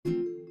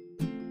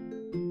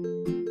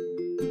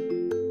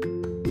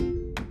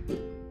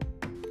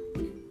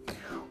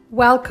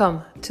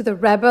Welcome to the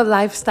Rebel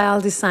Lifestyle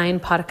Design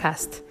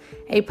Podcast,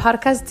 a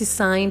podcast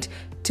designed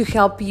to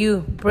help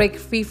you break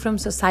free from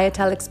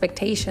societal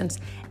expectations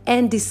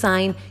and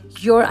design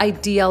your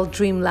ideal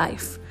dream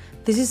life.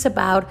 This is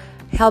about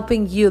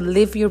helping you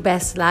live your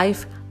best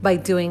life by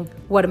doing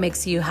what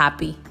makes you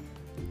happy.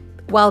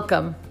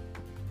 Welcome.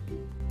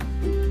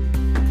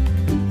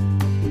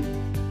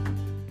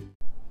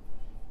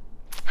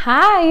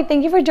 Hi,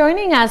 thank you for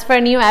joining us for a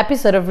new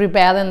episode of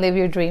Rebel and Live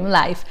Your Dream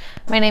Life.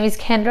 My name is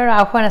Kendra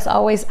Araujo, and as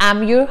always,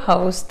 I'm your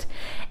host.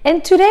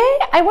 And today,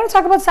 I want to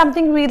talk about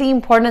something really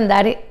important,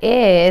 that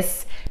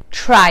is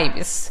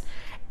tribes.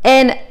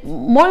 And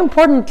more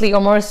importantly,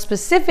 or more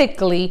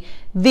specifically,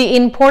 the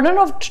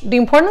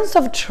importance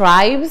of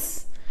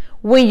tribes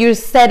when you're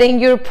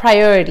setting your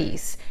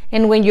priorities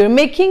and when you're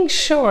making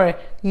sure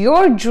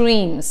your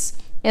dreams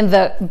and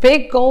the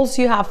big goals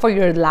you have for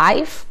your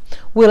life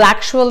will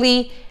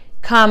actually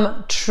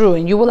come true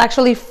and you will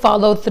actually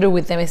follow through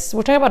with them.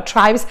 We're talking about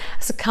tribes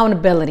as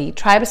accountability,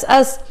 tribes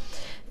as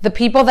the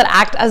people that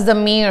act as the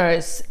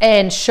mirrors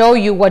and show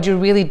you what you're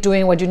really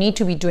doing, what you need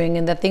to be doing,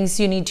 and the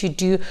things you need to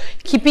do,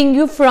 keeping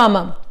you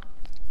from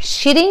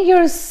cheating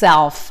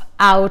yourself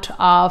out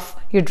of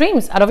your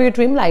dreams, out of your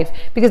dream life,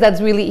 because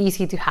that's really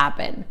easy to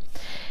happen.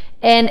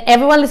 And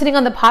everyone listening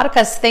on the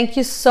podcast, thank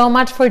you so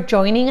much for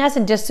joining us.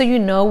 And just so you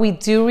know, we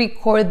do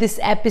record these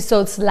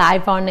episodes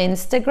live on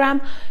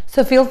Instagram.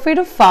 So feel free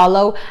to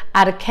follow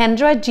at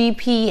Kendra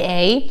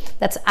GPA.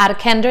 That's at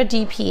Kendra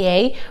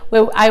GPA,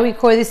 where I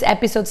record these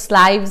episodes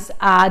live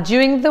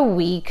during the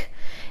week.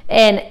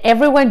 And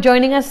everyone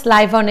joining us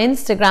live on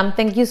Instagram,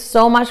 thank you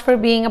so much for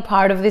being a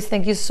part of this.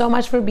 Thank you so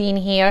much for being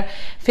here.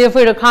 Feel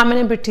free to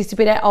comment and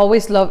participate. I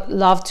always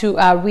love to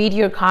read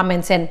your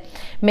comments and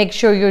make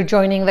sure you're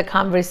joining the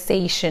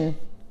conversation.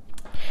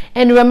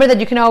 And remember that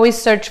you can always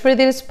search for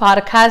this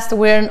podcast.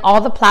 We're on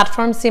all the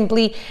platforms.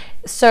 Simply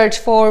search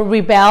for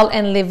Rebel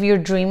and Live Your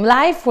Dream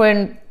Life. We're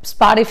in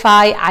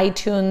Spotify,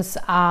 iTunes,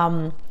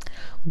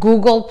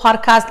 Google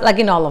Podcast, like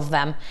in all of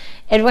them.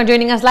 Everyone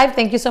joining us live,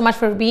 thank you so much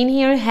for being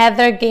here.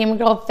 Heather, Game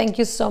Girl, thank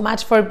you so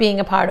much for being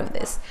a part of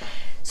this.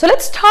 So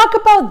let's talk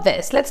about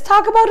this. Let's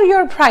talk about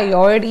your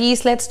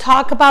priorities. Let's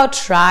talk about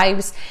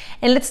tribes.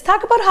 And let's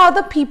talk about how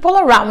the people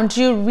around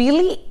you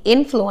really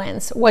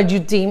influence what you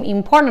deem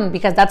important,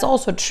 because that's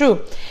also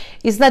true.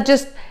 It's not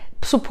just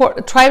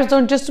tribes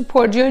don't just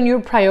support you in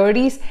your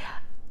priorities.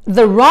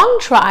 The wrong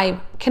tribe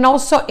can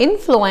also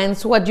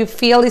influence what you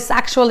feel is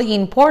actually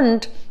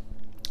important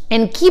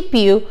and keep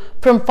you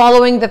from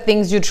following the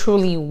things you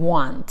truly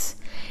want.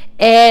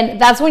 And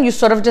that's when you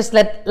sort of just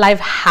let life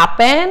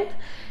happen.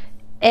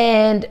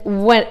 And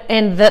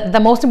the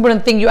most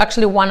important thing you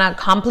actually want to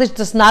accomplish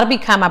does not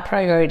become a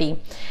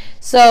priority.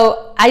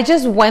 So I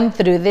just went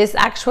through this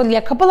actually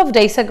a couple of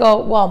days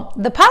ago. Well,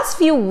 the past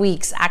few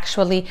weeks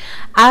actually,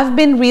 I've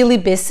been really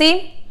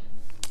busy.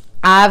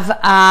 I've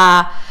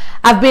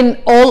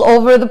been all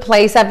over the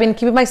place. I've been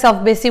keeping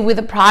myself busy with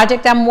the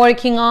project I'm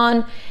working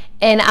on.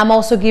 And I'm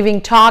also giving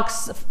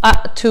talks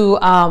to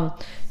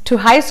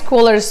high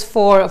schoolers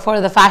for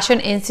the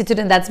Fashion Institute,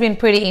 and that's been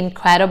pretty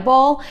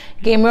incredible.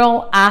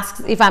 Gabriel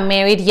asks if I'm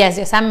married.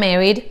 Yes, I'm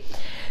married.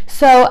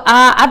 So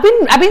I've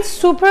been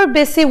super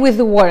busy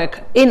with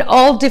work in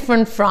all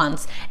different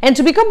fronts. And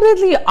to be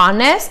completely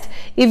honest,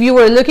 if you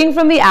were looking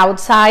from the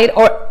outside,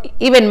 or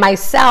even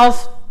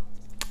myself,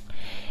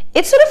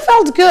 it sort of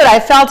felt good. I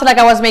felt like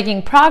I was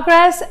making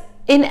progress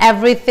in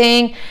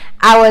everything.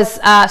 I was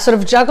sort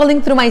of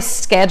juggling through my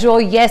schedule.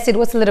 Yes, it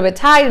was a little bit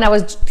tight, and I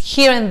was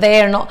here and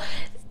there,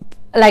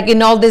 like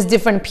in all these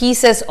different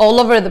pieces all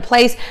over the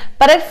place,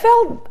 but I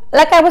felt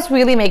like I was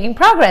really making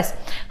progress.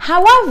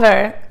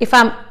 However, if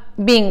I'm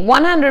being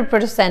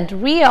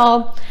 100%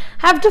 real,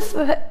 I have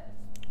to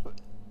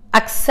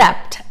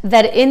accept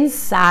that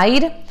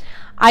inside,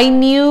 I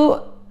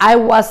knew I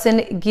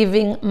wasn't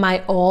giving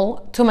my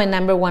all to my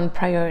number one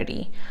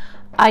priority.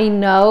 I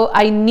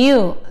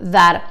knew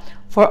that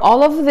for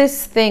all of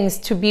these things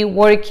to be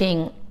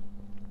working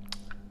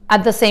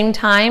at the same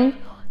time,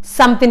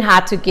 something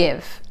had to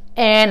give.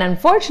 And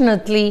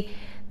unfortunately,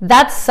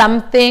 that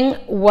something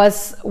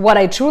was what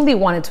I truly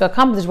wanted to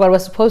accomplish, what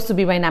was supposed to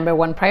be my number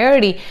one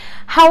priority.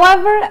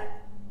 However,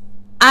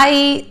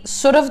 I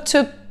sort of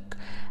took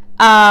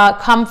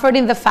comfort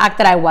in the fact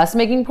that I was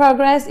making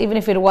progress, even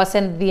if it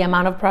wasn't the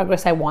amount of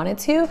progress I wanted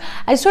to.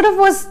 I sort of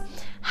was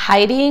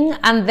hiding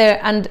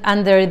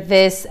under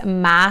this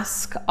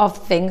mask of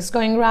things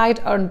going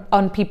right,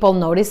 on people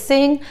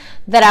noticing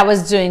that I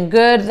was doing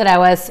good, that I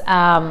was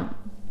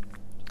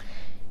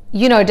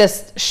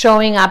just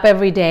showing up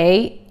every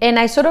day. And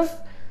I sort of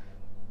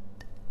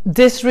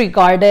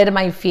disregarded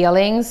my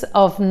feelings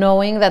of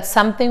knowing that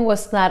something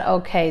was not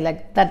okay,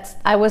 like that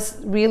I was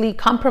really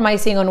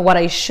compromising on what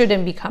I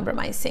shouldn't be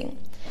compromising.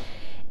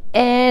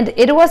 And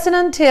it wasn't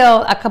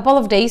until a couple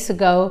of days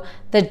ago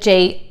that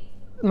Jay,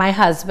 my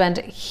husband,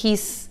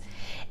 he's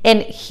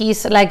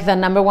like the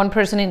number one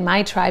person in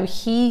my tribe,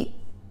 he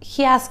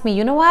asked me,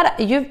 you know what,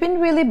 you've been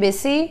really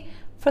busy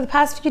for the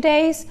past few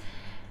days.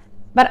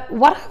 But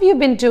what have you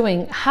been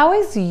doing? How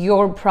is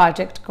your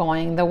project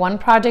going? The one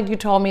project you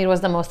told me it was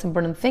the most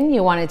important thing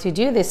you wanted to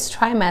do this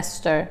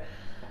trimester.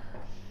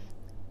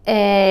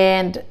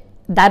 And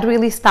that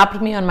really stopped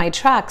me on my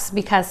tracks,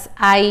 because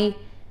I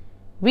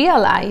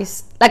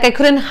realized, like, I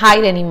couldn't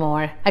hide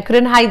anymore. I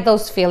couldn't hide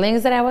those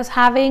feelings that I was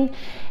having.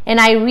 And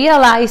I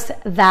realized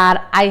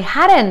that I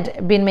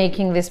hadn't been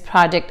making this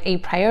project a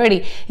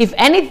priority. If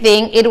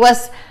anything, it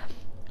was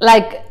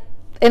like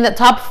in the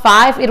top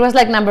 5, it was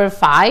like number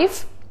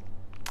 5.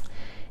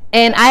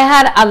 And I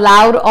had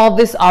allowed all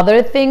these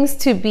other things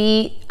to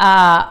be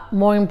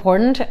more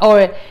important,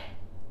 or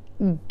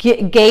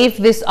gave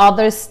this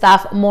other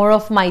stuff more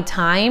of my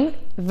time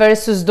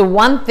versus the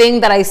one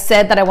thing that I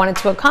said that I wanted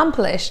to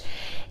accomplish.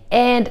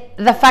 And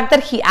the fact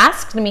that he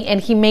asked me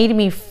and he made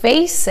me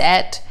face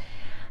it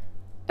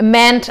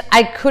meant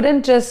I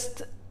couldn't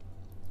just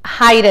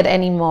hide it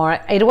anymore.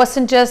 It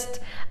wasn't just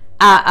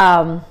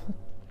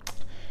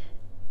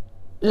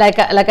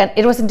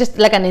it wasn't just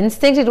like an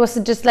instinct. It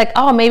wasn't just like,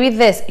 oh, maybe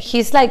this.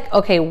 He's like,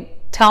 okay,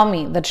 tell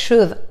me the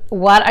truth.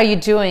 What are you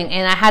doing?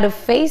 And I had to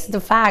face the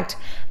fact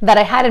that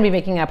I hadn't been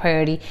making a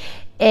priority,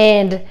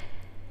 and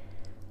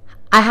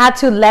I had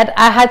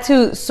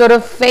to sort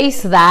of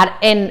face that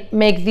and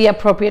make the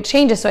appropriate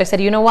changes. So I said,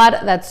 you know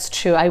what? That's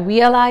true. I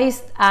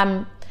realized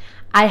I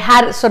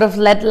had sort of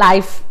let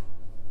life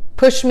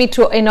push me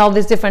in all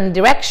these different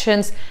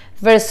directions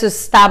versus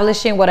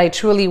establishing what I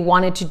truly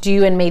wanted to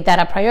do and made that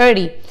a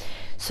priority.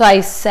 So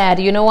I said,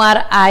 you know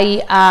what?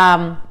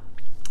 I'm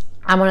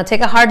going to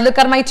take a hard look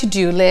at my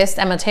to-do list.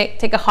 I'm going to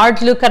take a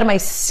hard look at my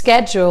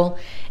schedule,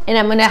 and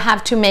I'm going to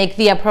have to make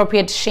the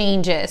appropriate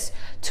changes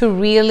to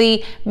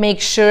really make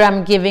sure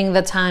I'm giving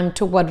the time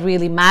to what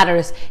really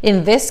matters.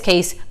 In this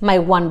case, my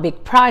one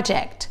big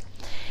project.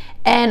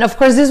 And of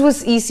course, this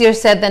was easier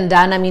said than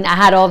done. I mean, I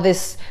had all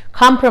these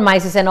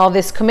compromises and all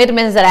these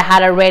commitments that I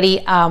had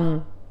already,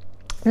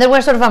 that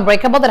were sort of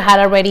unbreakable, that I had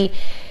already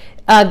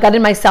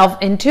gotten myself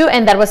into,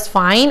 and that was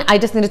fine. I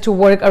just needed to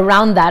work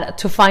around that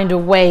to find a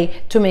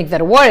way to make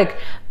that work.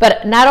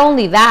 But not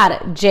only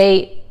that,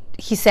 Jay,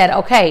 he said,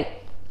 okay,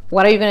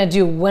 what are you going to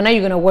do? When are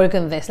you going to work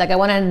on this? Like, I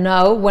want to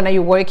know, when are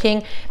you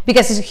working?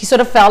 Because he sort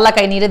of felt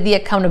like I needed the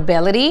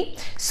accountability.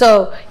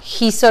 So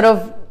he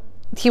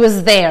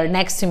was there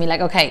next to me, like,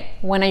 okay,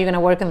 when are you going to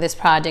work on this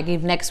project?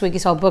 If next week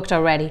is all booked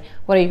already,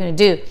 what are you going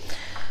to do?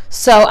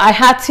 So I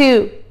had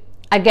to,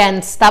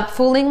 again, stop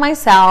fooling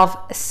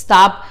myself,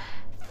 stop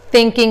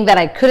thinking that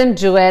I couldn't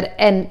do it,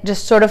 and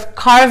just sort of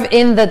carve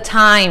in the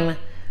time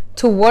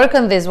to work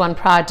on this one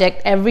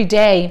project every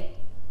day,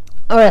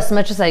 or as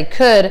much as I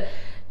could,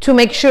 to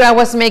make sure I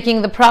was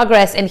making the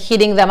progress and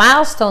hitting the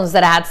milestones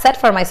that I had set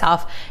for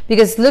myself.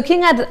 Because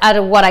looking at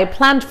what I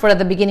planned for at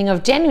the beginning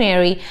of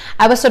January,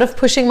 I was sort of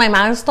pushing my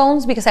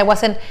milestones because I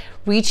wasn't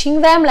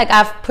reaching them. Like,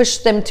 I've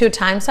pushed them 2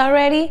 times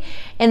already.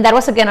 And that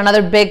was, again,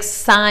 another big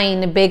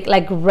sign, big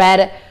like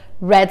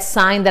red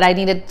sign that I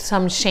needed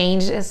some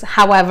changes.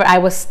 However, I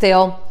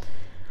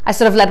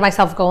sort of let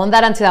myself go on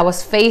that until I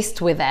was faced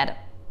with it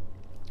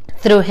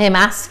through him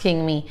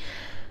asking me.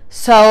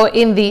 So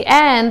in the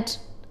end,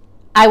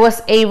 I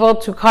was able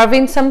to carve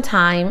in some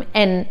time,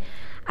 and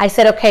I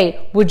said,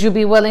 okay, would you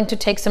be willing to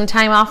take some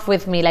time off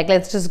with me? Like,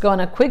 let's just go on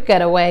a quick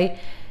getaway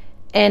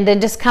and then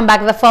just come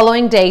back the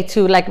following day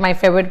to like my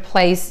favorite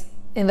place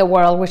in the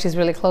world, which is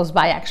really close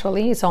by,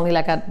 actually. It's only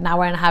like an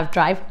hour and a half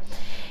drive.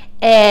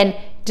 And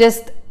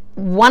just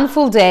one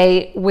full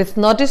day with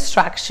no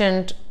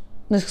distractions,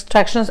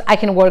 I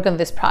can work on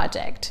this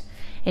project.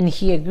 And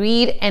he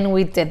agreed, and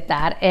we did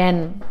that.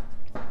 And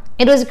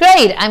it was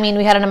great. I mean,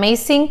 we had an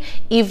amazing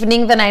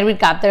evening the night we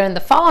got there, and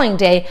the following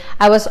day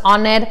I was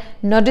on it,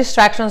 no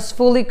distractions,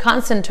 fully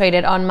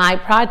concentrated on my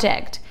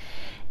project.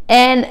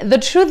 And the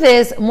truth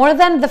is, more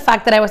than the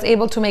fact that I was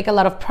able to make a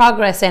lot of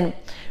progress and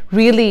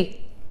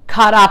really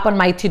caught up on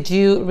my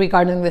to-do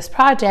regarding this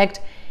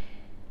project,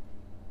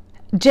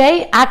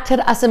 Jay acted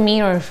as a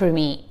mirror for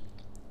me.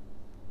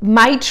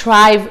 My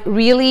tribe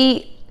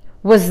really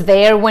was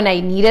there when I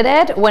needed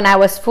it, when I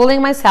was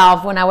fooling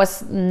myself, when I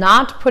was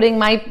not putting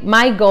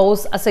my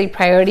goals as a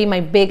priority, my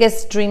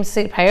biggest dreams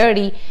a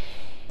priority.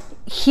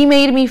 He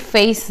made me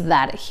face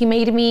that. He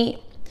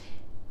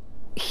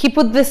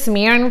put this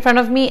mirror in front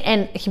of me,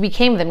 and he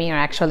became the mirror,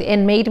 actually,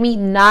 and made me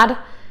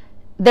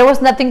there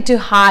was nothing to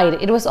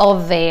hide. It was all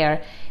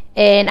there.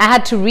 And I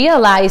had to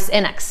realize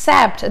and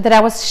accept that I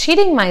was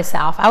cheating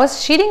myself. I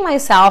was cheating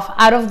myself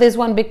out of this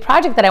one big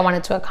project that I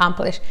wanted to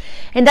accomplish.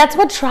 And that's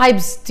what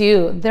tribes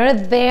do. They're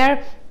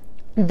there.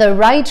 The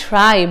right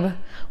tribe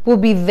will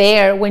be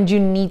there when you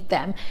need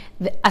them,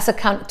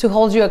 to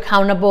hold you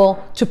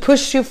accountable, to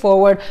push you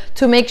forward,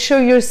 to make sure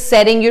you're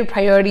setting your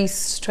priorities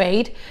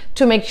straight,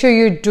 to make sure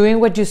you're doing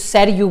what you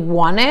said you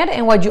wanted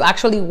and what you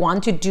actually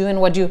want to do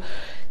and what you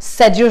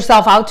set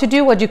yourself out to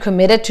do, what you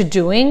committed to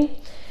doing.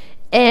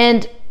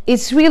 And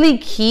it's really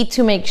key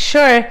to make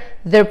sure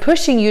they're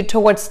pushing you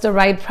towards the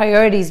right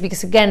priorities,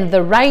 because, again,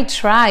 the right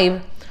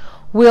tribe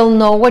will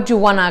know what you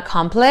want to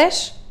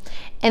accomplish,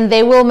 and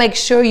they will make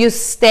sure you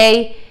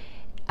stay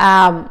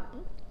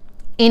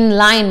in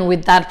line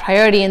with that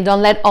priority, and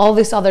don't let all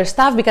this other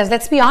stuff, because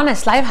let's be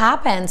honest, life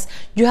happens.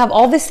 You have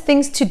all these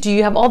things to do,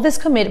 you have all these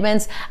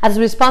commitments as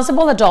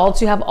responsible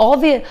adults, you have all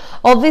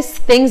these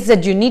things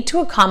that you need to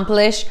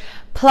accomplish,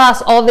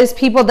 plus all these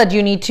people that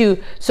you need to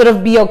sort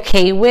of be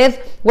okay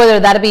with,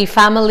 whether that be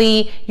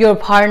family, your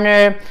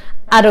partner,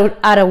 at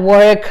a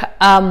work,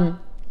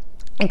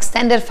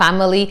 extended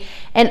family,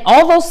 and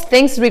all those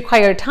things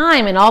require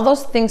time, and all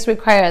those things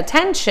require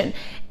attention.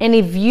 And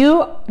if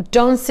you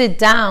don't sit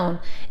down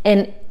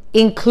and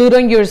include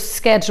on your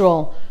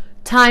schedule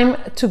time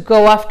to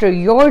go after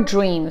your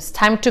dreams,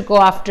 time to go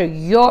after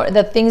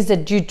the things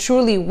that you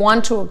truly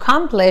want to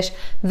accomplish,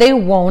 they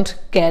won't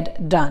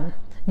get done.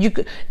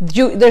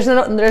 There's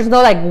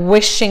no like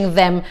wishing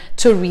them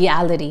to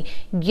reality.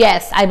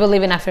 Yes, I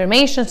believe in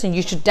affirmations, and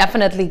you should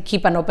definitely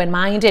keep an open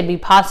mind and be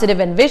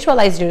positive and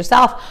visualize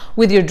yourself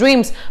with your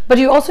dreams, but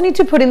you also need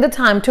to put in the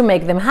time to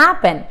make them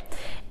happen.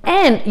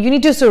 And you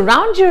need to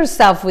surround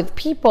yourself with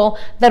people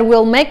that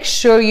will make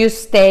sure you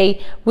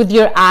stay with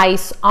your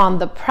eyes on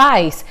the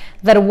prize,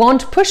 that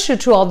won't push you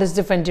to all these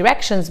different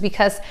directions.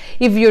 Because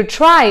if your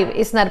tribe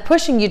is not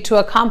pushing you to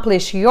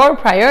accomplish your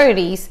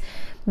priorities,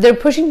 they're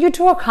pushing you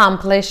to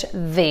accomplish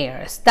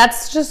theirs.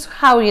 That's just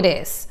how it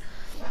is.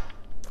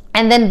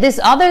 And then these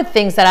other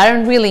things that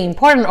aren't really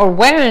important or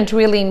weren't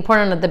really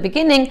important at the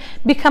beginning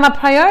become a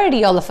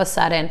priority all of a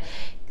sudden.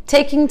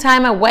 Taking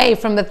time away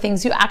from the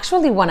things you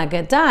actually want to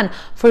get done.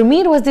 For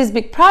me, it was this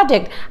big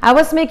project. I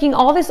was making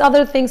all these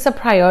other things a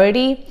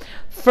priority,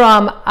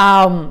 from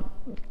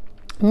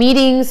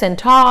meetings and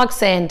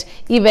talks and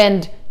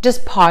even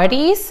just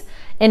parties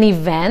and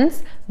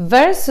events,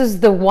 versus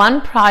the one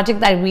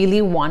project I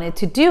really wanted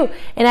to do.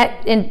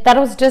 And that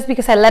was just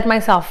because I let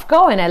myself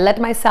go, and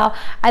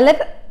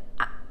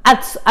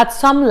at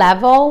some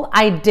level,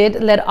 I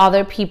did let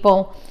other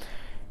people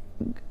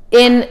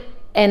in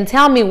and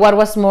tell me what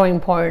was more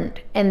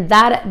important, and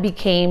that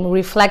became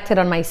reflected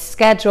on my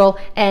schedule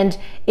and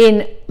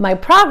in my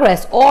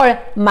progress or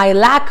my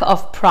lack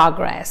of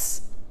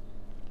progress.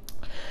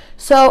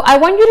 So I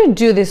want you to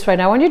do this right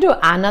now. I want you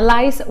to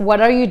analyze,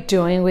 what are you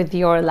doing with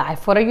your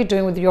life? What are you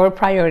doing with your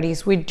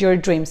priorities, with your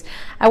dreams?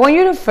 I want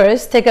you to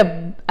first take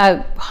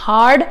a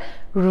hard,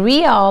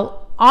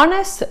 real,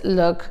 honest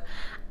look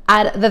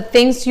at the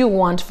things you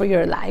want for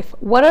your life.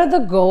 What are the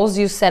goals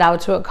you set out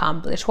to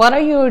accomplish? What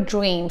are your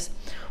dreams?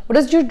 What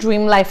does your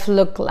dream life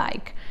look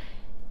like?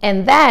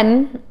 And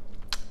then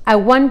I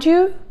want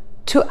you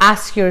to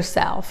ask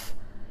yourself,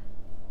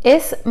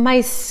 is my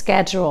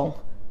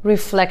schedule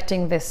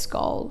reflecting this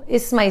goal?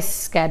 Is my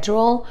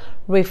schedule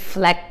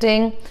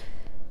reflecting,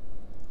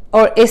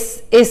 or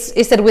is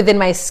it within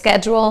my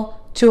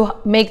schedule to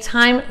make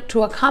time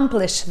to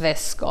accomplish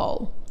this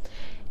goal?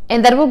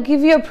 And that will give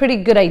you a pretty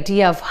good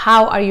idea of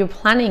how are you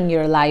planning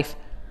your life.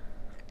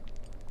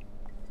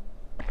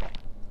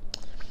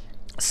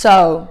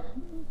 So,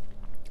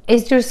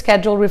 is your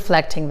schedule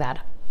reflecting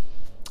that?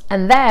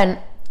 And then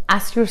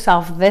ask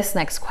yourself this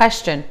next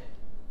question.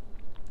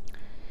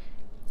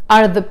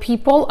 Are the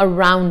people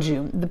around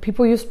you, the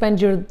people you spend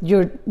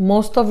your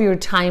most of your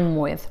time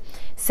with,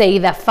 say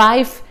that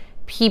 5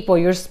 people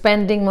you're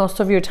spending most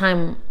of your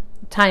time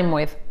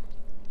with,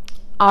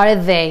 are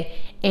they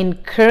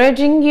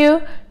encouraging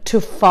you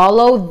to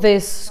follow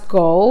these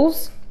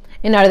goals?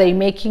 And are they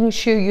making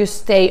sure you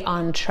stay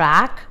on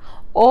track?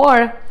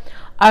 Or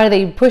are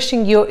they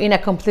pushing you in a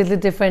completely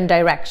different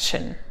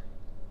direction?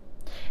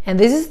 And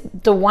this is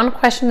the one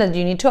question that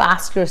you need to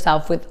ask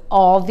yourself with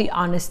all the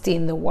honesty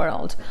in the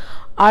world.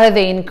 Are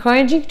they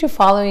encouraging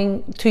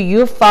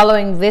you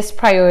following this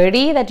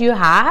priority that you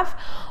have?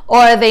 Or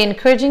are they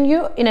encouraging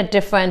you in a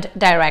different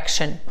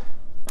direction?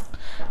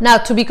 Now,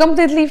 to be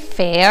completely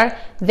fair,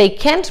 they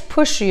can't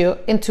push you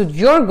into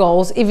your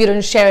goals if you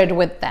don't share it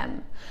with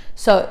them.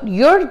 So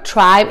your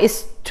tribe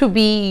is to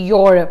be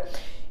your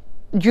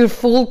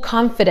full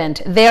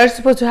confident. They are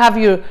supposed to have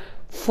your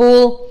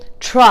full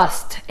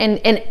trust, and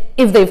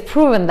if they've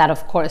proven that,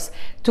 of course,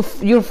 to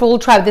your full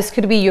tribe. This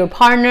could be your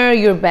partner,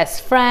 your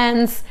best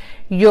friends,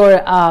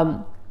 your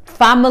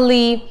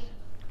family,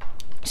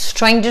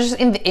 strangers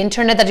in the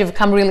internet that you've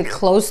come really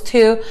close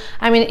to.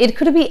 I mean, it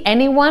could be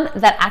anyone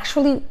that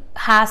actually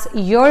has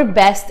your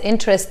best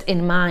interest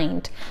in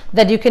mind,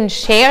 that you can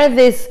share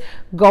these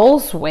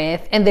goals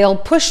with, and they'll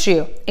push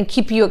you and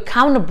keep you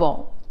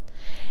accountable.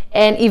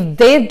 And if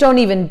they don't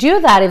even do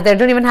that, if they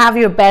don't even have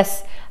your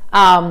best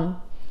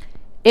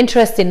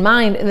interest in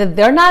mind, then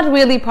they're not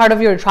really part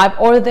of your tribe,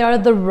 or they are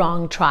the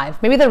wrong tribe,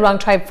 maybe the wrong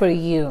tribe for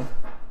you.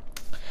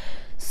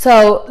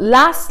 So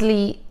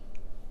lastly,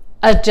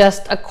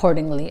 adjust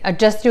accordingly.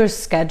 Adjust your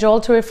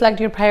schedule to reflect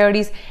your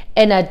priorities,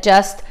 and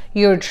adjust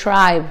your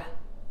tribe.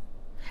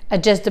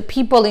 Adjust the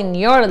people in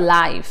your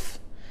life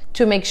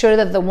to make sure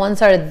that the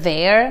ones are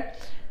there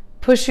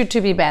push you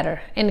to be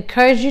better,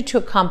 encourage you to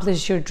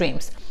accomplish your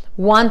dreams,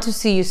 want to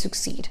see you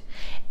succeed,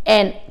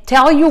 and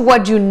tell you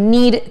what you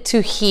need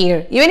to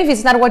hear, even if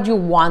it's not what you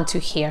want to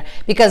hear.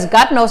 Because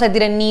God knows I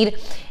didn't need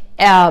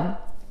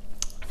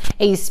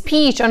a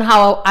speech on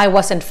how I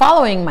wasn't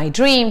following my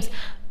dreams,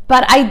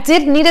 But I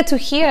did needed to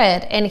hear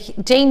it, and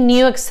Jane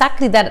knew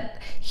exactly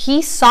that.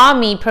 He saw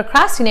me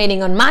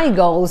procrastinating on my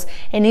goals,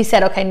 and he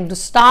said, okay, I need to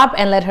stop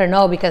and let her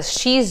know, because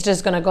she's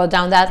just going to go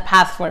down that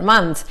path for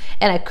months.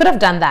 And I could have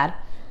done that.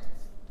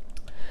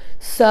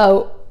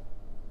 So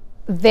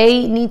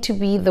they need to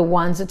be the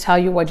ones to tell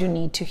you what you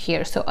need to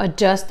hear. So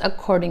adjust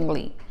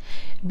accordingly.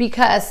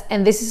 Because,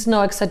 and this is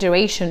no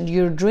exaggeration,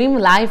 your dream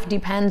life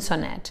depends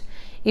on it.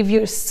 If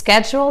your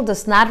schedule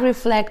does not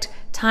reflect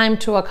time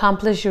to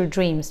accomplish your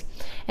dreams,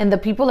 and the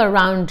people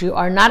around you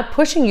are not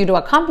pushing you to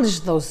accomplish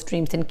those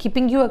dreams and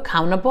keeping you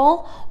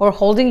accountable or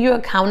holding you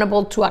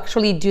accountable to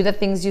actually do the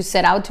things you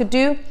set out to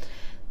do,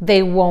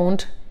 they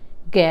won't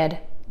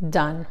get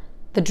done.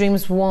 The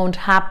dreams won't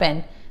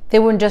happen. They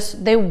won't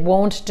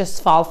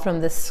just fall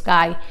from the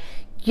sky.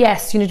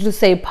 Yes, you need to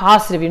stay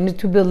positive. You need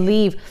to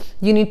believe.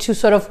 You need to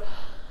sort of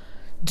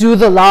do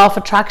the law of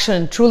attraction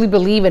and truly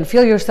believe and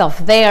feel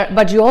yourself there,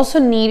 but you also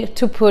need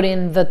to put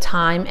in the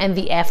time and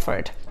the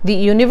effort. The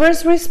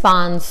universe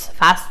responds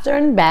faster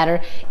and better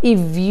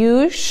if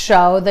you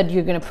show that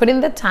you're going to put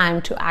in the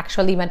time to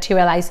actually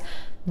materialize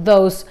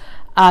those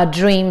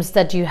dreams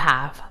that you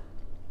have.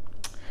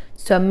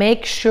 So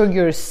make sure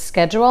your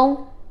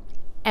schedule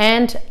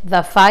and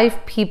the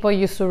 5 people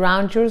you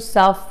surround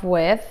yourself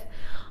with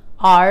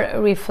are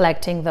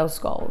reflecting those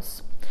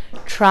goals.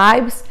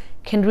 Tribes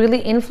can really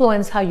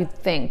influence how you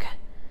think.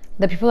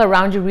 The people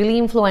around you really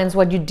influence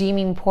what you deem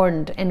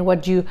important and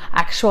what you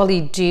actually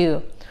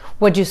do,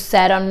 what you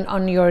set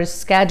on your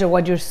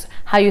schedule,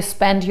 how you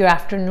spend your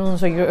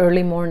afternoons or your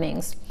early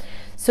mornings.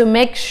 So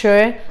make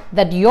sure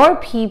that your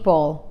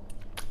people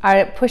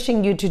are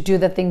pushing you to do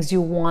the things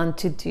you want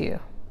to do.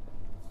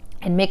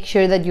 And make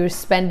sure that you're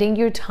spending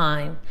your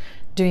time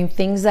doing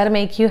things that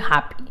make you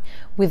happy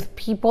with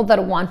people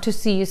that want to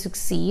see you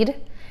succeed,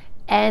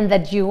 and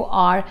that you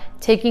are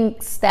taking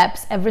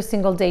steps every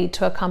single day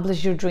to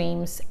accomplish your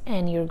dreams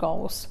and your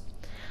goals.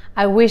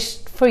 I wish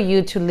for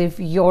you to live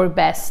your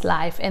best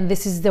life, and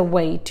this is the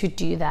way to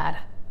do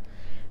that.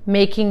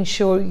 Making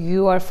sure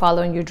you are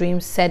following your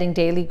dreams, setting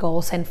daily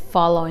goals, and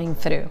following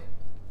through.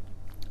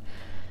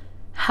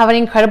 Have an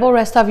incredible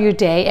rest of your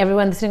day.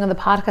 Everyone listening on the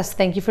podcast,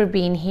 thank you for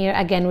being here.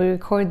 Again, we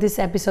record these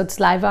episodes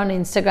live on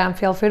Instagram.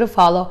 Feel free to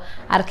follow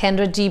at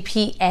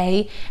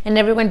KendraGPA. And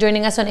everyone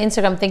joining us on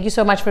Instagram, thank you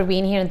so much for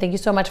being here, and thank you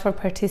so much for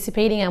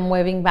participating. I'm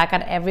waving back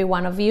at every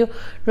one of you.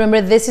 Remember,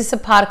 this is a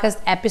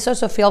podcast episode,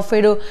 so feel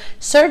free to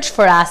search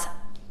for us.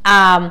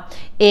 We're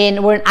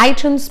in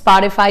iTunes,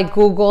 Spotify,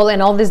 Google,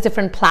 and all these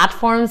different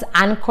platforms,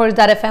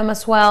 Anchor.fm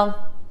as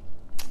well.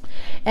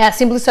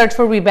 Simply search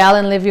for Rebel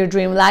and Live Your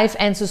Dream Life,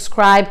 and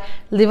subscribe.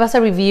 Leave us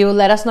a review.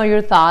 Let us know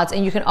your thoughts,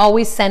 and you can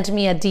always send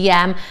me a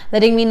DM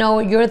letting me know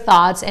your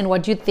thoughts and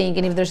what you think,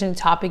 and if there's any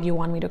topic you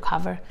want me to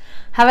cover.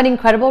 Have an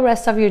incredible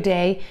rest of your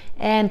day,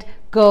 and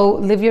go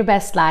live your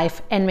best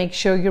life, and make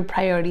sure your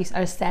priorities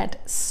are set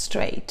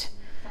straight.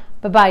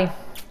 Bye-bye.